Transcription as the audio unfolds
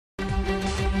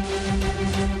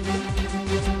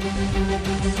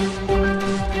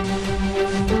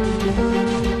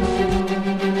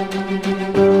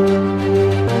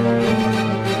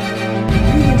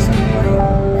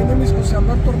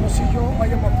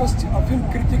a film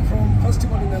critic from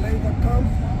festivalinla.com,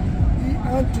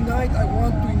 and tonight I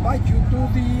want to invite you to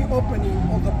the opening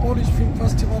of the Polish Film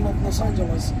Festival of Los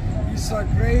Angeles. It's a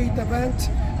great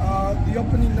event. The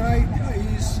opening night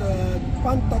is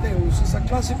Pan Tadeusz. It's a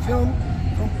classic film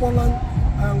from Poland,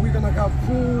 and we're gonna have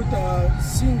food,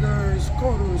 singers,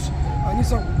 chorus, and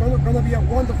it's gonna be a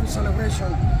wonderful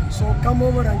celebration. So come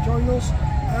over and join us.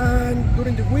 And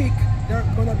during the week, there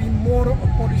are gonna be more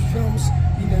Polish films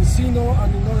in Encino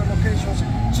and in other locations.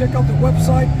 Check out the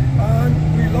website, and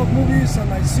we love movies,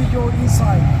 and I see you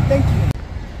inside. Thank you.